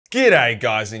G'day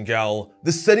guys and gal.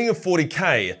 The setting of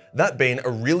 40k, that being a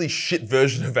really shit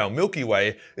version of our Milky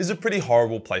Way, is a pretty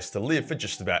horrible place to live for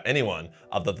just about anyone,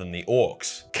 other than the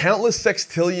orcs. Countless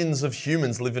sextillions of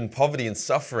humans live in poverty and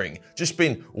suffering, just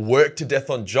being worked to death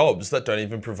on jobs that don't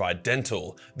even provide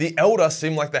dental. The Elder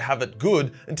seem like they have it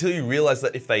good until you realize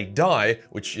that if they die,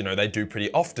 which they do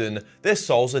pretty often, their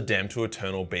souls are damned to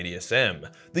eternal BDSM.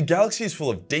 The galaxy is full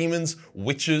of demons,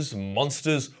 witches,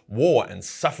 monsters, war, and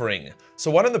suffering. So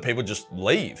why don't the people just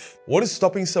leave? What is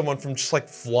stopping someone from just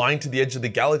flying to the edge of the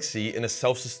galaxy in a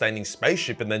self-sustaining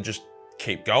spaceship and then just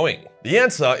keep going? The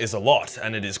answer is a lot,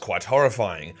 and it is quite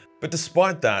horrifying. But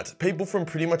despite that, people from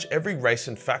pretty much every race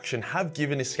and faction have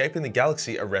given escaping the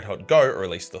galaxy a red hot go, or at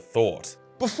least the thought.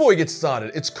 Before we get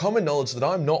started, it's common knowledge that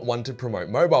I'm not one to promote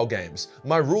mobile games.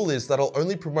 My rule is that I'll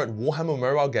only promote Warhammer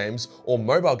mobile games or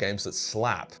mobile games that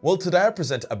slap. Well, today I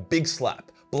present a big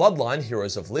slap. Bloodline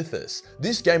Heroes of Lithus.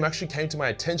 This game actually came to my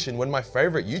attention when my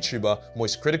favorite YouTuber,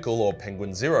 Moist Critical or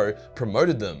Penguin Zero,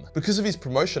 promoted them. Because of his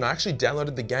promotion, I actually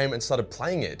downloaded the game and started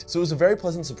playing it. So it was a very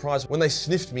pleasant surprise when they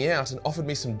sniffed me out and offered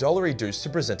me some dollary dues to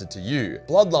present it to you.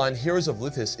 Bloodline Heroes of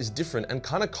Lithus is different and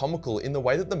kinda comical in the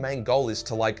way that the main goal is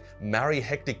to marry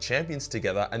hectic champions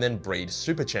together and then breed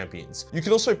super champions. You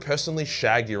can also personally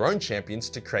shag your own champions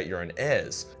to create your own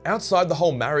heirs. Outside the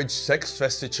whole marriage sex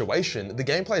fest situation, the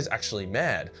gameplay is actually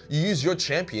mad. You use your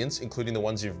champions, including the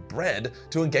ones you've bred,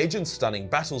 to engage in stunning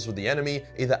battles with the enemy,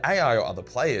 either AI or other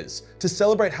players. To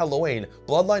celebrate Halloween,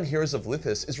 Bloodline Heroes of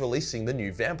Lithus is releasing the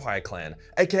new Vampire Clan,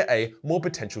 aka more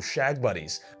potential shag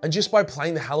buddies. And just by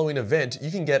playing the Halloween event, you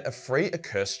can get a free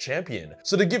Accursed champion.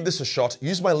 So to give this a shot,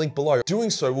 use my link below. Doing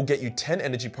so will get you 10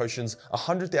 energy potions,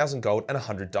 100,000 gold, and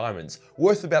 100 diamonds,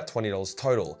 worth about $20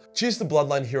 total. Cheers to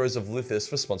Bloodline Heroes of Lithus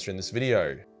for sponsoring this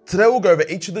video. Today we'll go over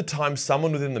each of the times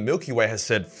someone within the Milky Way has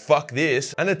said fuck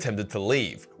this and attempted to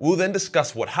leave. We'll then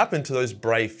discuss what happened to those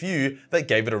brave few that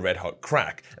gave it a red hot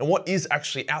crack, and what is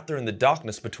actually out there in the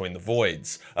darkness between the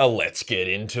voids. Let's get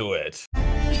into it.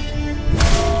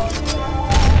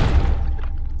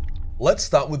 Let's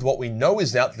start with what we know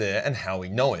is out there and how we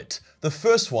know it. The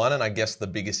first one, and I guess the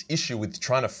biggest issue with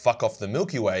trying to fuck off the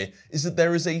Milky Way, is that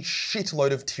there is a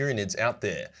shitload of Tyranids out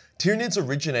there. Tyranids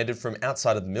originated from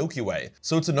outside of the Milky Way,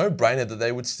 so it's a no-brainer that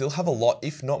they would still have a lot,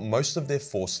 if not most of their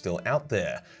force still out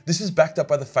there. This is backed up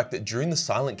by the fact that during the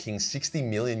Silent King's 60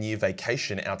 million year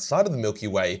vacation outside of the Milky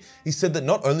Way, he said that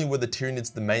not only were the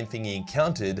Tyranids the main thing he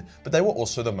encountered, but they were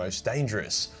also the most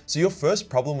dangerous. So your first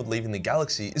problem with leaving the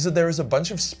galaxy is that there is a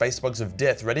bunch of space bugs of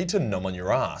death ready to nom on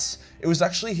your ass. It was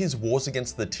actually his wars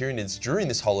against the Tyranids during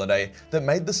this holiday that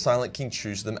made the Silent King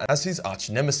choose them as his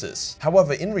arch nemesis.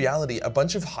 However, in reality, a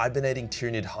bunch of hibernating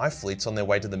Tyranid hive fleets on their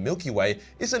way to the Milky Way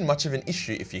isn't much of an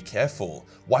issue if you're careful.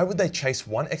 Why would they chase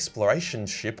one exploration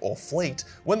ship or fleet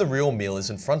when the real meal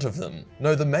is in front of them?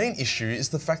 No, the main issue is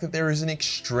the fact that there is an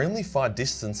extremely far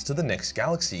distance to the next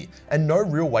galaxy, and no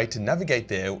real way to navigate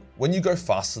there when you go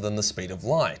faster than the speed of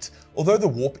light. Although the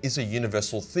warp is a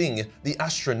universal thing, the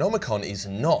Astronomicon is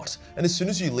not, and as soon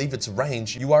as you leave its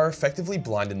range, you are effectively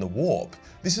blind in the warp.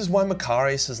 This is why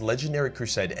Macarius' legendary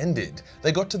crusade ended.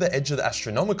 They got to the edge of the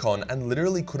Astronomicon and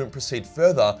literally couldn't proceed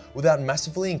further without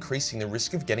massively increasing the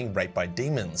risk of getting raped by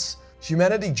demons.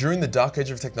 Humanity during the Dark Age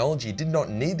of technology did not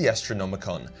need the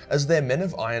Astronomicon, as their Men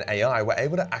of Iron AI were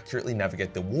able to accurately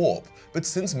navigate the warp, but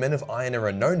since Men of Iron are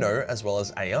a no-no as well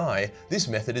as AI, this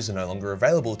method is no longer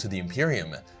available to the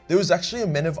Imperium. There was actually a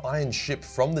Men of Iron ship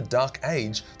from the Dark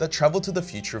Age that travelled to the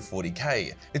future of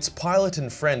 40k. Its pilot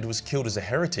and friend was killed as a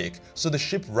heretic, so the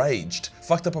ship raged,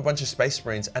 fucked up a bunch of Space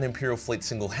Marines and Imperial fleet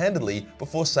single-handedly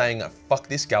before saying, "Fuck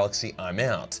this galaxy, I'm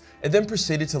out." It then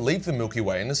proceeded to leave the Milky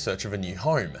Way in the search of a new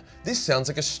home. This sounds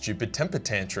like a stupid temper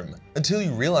tantrum, until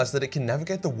you realize that it can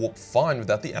navigate the warp fine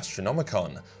without the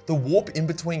Astronomicon. The warp in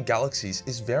between galaxies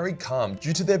is very calm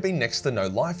due to there being next to no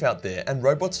life out there and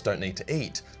robots don't need to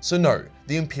eat. So no,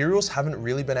 the Imperials haven't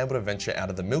really been able to venture out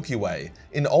of the Milky Way.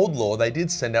 In old lore, they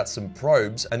did send out some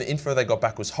probes, and the info they got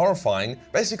back was horrifying,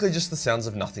 basically just the sounds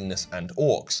of nothingness and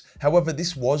orcs. However,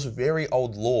 this was very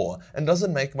old lore and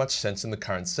doesn't make much sense in the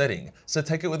current setting, so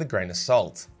take it with a grain of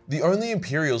salt. The only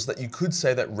Imperials that you could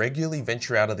say that regularly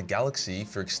venture out of the galaxy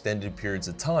for extended periods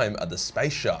of time are the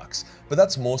space sharks, but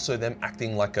that's more so them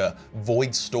acting like a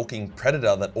void-stalking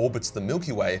predator that orbits the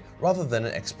Milky Way rather than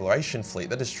an exploration fleet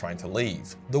that is trying to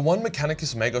leave. The one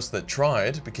Mechanicus Magos that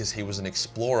tried, because he was an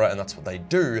explorer and that's what they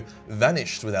do,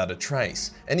 vanished without a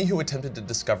trace. Any who attempted to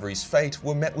discover his fate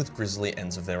were met with grisly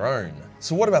ends of their own.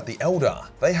 So what about the Elder?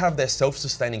 They have their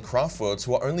self-sustaining craft worlds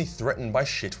who are only threatened by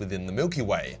shit within the Milky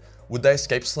Way. Would they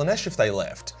escape Slaanesh if they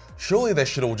left? Surely they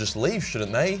should all just leave,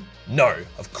 shouldn't they? No,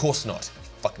 of course not.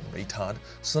 fucking retard.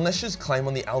 Slaanesha's claim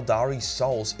on the Eldari's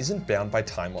souls isn't bound by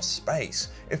time or space.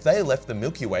 If they left the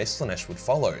Milky Way, Slaanesh would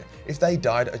follow. If they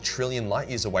died a trillion light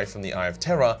years away from the Eye of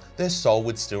Terror, their soul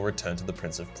would still return to the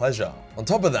Prince of Pleasure. On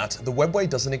top of that, the Webway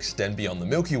doesn't extend beyond the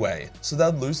Milky Way, so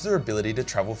they'd lose their ability to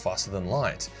travel faster than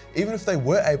light. Even if they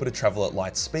were able to travel at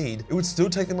light speed, it would still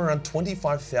take them around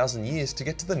 25,000 years to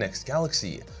get to the next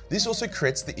galaxy. This also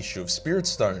creates the issue of Spirit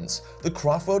Stones. The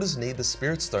Craftworlders need the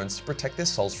Spirit Stones to protect their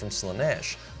souls from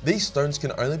Slaanesh. These stones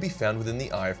can only be found within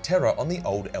the Eye of Terror on the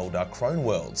old Eldar Crone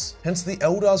worlds. Hence, the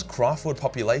Eldar's Craftworld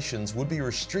populations would be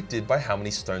restricted by how many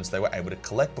stones they were able to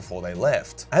collect before they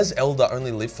left. As Eldar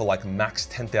only lived for like max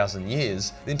 10,000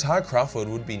 years, the entire Craftworld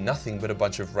would be nothing but a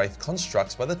bunch of Wraith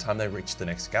constructs by the time they reached the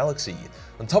next galaxy.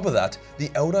 On top of that, the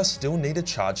Eldar still need to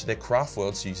charge their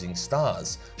Craftworlds using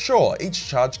stars. Sure, each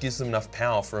charge gives them enough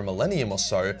power for a millennium or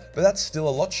so, but that's still a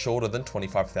lot shorter than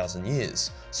 25,000 years.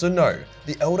 So no,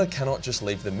 the Eldar cannot just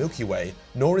leave the Milky Way,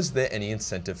 nor is there any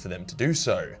incentive for them to do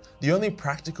so. The only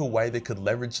practical way they could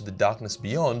leverage the darkness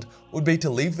beyond would be to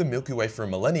leave the Milky Way for a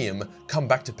millennium, come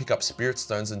back to pick up Spirit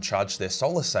Stones and charge their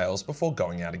solar sails before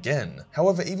going out again.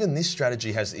 However, even this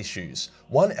strategy has issues.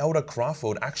 One Eldar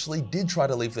Craftworld actually did try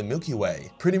to leave the Milky Way,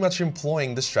 pretty much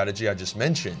employing the strategy I just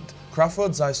mentioned.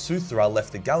 Craftworld Zai-Suthra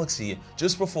left the galaxy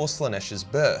just before Slaanesh's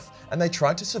birth, and they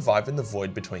tried to survive in the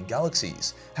void between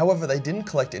galaxies. However, they didn't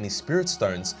collect any Spirit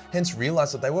Stones, hence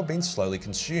realized that they were being slowly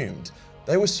consumed.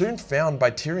 They were soon found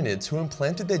by Tyranids who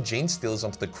implanted their gene stealers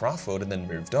onto the Craftworld and then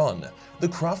moved on. The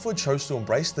Craftworld chose to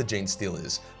embrace the gene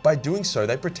stealers. By doing so,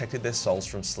 they protected their souls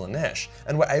from Slaanesh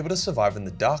and were able to survive in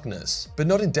the darkness. But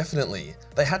not indefinitely.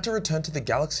 They had to return to the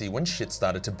galaxy when shit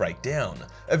started to break down.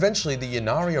 Eventually, the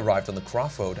Ynnari arrived on the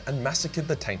Craftworld and massacred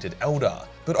the tainted Eldar.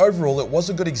 But overall, it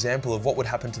was a good example of what would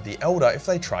happen to the Eldar if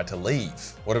they tried to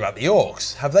leave. What about the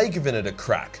Orcs? Have they given it a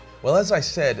crack? Well, as I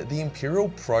said, the Imperial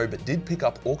probe did pick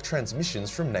up Orc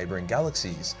transmissions from neighbouring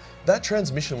galaxies. That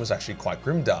transmission was actually quite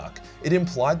grimdark. It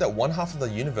implied that one half of the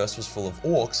universe was full of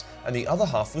Orcs and the other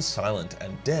half was silent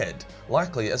and dead,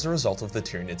 likely as a result of the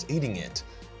Tyranids eating it.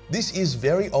 This is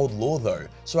very old lore though,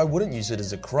 so I wouldn't use it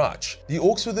as a crutch. The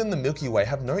Orcs within the Milky Way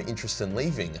have no interest in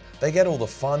leaving. They get all the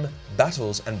fun,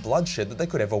 battles, and bloodshed that they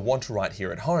could ever want right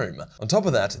here at home. On top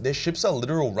of that, their ships are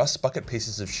literal rust bucket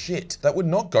pieces of shit that would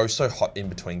not go so hot in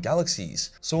between galaxies.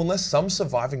 So unless some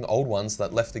surviving old ones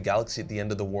that left the galaxy at the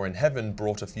end of the War in Heaven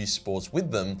brought a few spores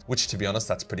with them, which to be honest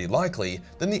that's pretty likely,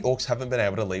 then the Orcs haven't been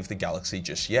able to leave the galaxy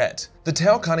just yet. The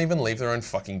Tau can't even leave their own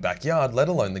fucking backyard, let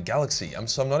alone the galaxy,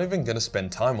 so I'm not even going to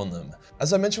spend time on them.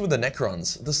 As I mentioned with the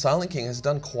Necrons, the Silent King has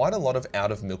done quite a lot of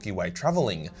out of Milky Way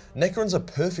traveling. Necrons are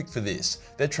perfect for this.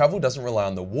 Their travel doesn't rely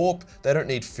on the warp, they don't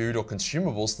need food or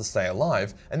consumables to stay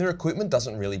alive, and their equipment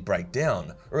doesn't really break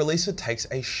down, or at least it takes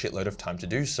a shitload of time to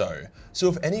do so. So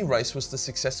if any race was to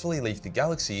successfully leave the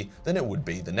galaxy, then it would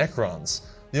be the Necrons.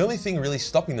 The only thing really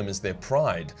stopping them is their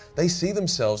pride. They see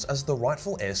themselves as the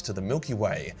rightful heirs to the Milky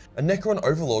Way. A Necron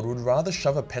overlord would rather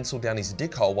shove a pencil down his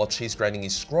dickhole while cheese grating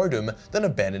his scrotum than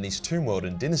abandon his tomb world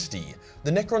and dynasty.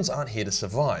 The Necrons aren't here to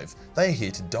survive, they are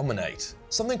here to dominate.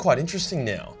 Something quite interesting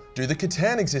now. Do the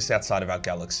Catan exist outside of our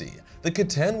galaxy? The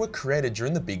Catan were created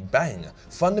during the Big Bang,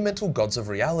 fundamental gods of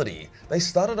reality. They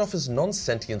started off as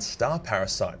non-sentient star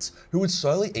parasites who would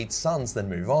slowly eat suns then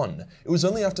move on. It was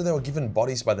only after they were given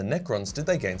bodies by the Necrons did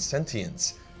they gain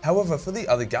sentience. However, for the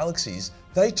other galaxies,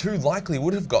 they too likely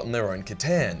would have gotten their own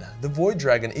Catan. The Void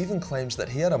Dragon even claims that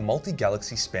he had a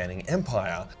multi-galaxy spanning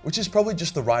empire, which is probably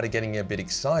just the writer getting a bit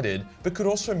excited, but could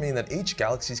also mean that each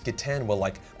galaxy's Catan were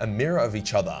like a mirror of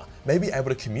each other, maybe able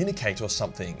to communicate or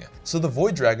something. So the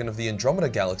Void Dragon of the Andromeda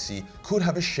Galaxy could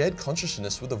have a shared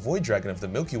consciousness with the Void Dragon of the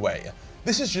Milky Way.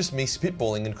 This is just me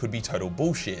spitballing and could be total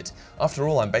bullshit. After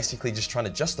all, I'm basically just trying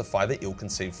to justify the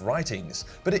ill-conceived writings,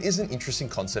 but it is an interesting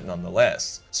concept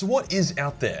nonetheless. So what is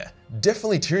out there?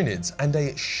 Definitely Tyranids, and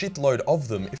a shitload of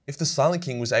them if the Silent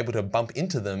King was able to bump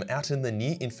into them out in the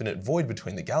near-infinite void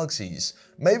between the galaxies.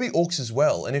 Maybe Orcs as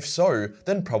well, and if so,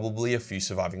 then probably a few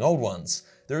surviving Old Ones.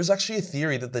 There is actually a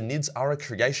theory that the Nids are a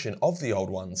creation of the Old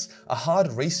Ones, a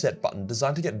hard reset button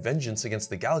designed to get vengeance against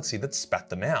the galaxy that spat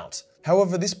them out.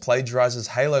 However, this plagiarizes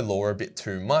Halo lore a bit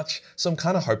too much, so I'm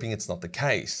kinda hoping it's not the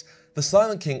case. The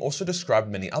Silent King also described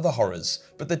many other horrors,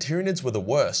 but the Tyranids were the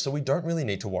worst, so we don't really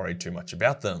need to worry too much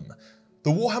about them. The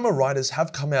Warhammer writers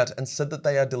have come out and said that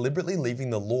they are deliberately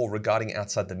leaving the lore regarding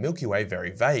outside the Milky Way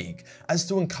very vague, as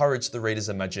to encourage the readers'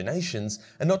 imaginations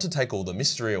and not to take all the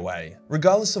mystery away.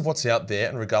 Regardless of what's out there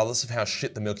and regardless of how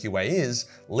shit the Milky Way is,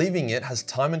 leaving it has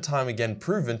time and time again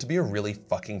proven to be a really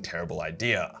fucking terrible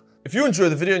idea. If you enjoy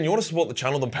the video and you want to support the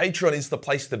channel, then Patreon is the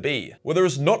place to be, where there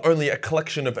is not only a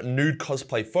collection of nude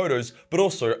cosplay photos, but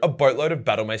also a boatload of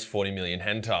Battlemace 40 million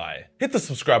hentai. Hit the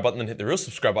subscribe button and hit the real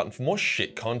subscribe button for more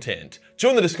shit content.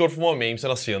 Join the Discord for more memes,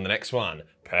 and I'll see you on the next one.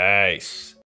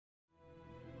 Peace.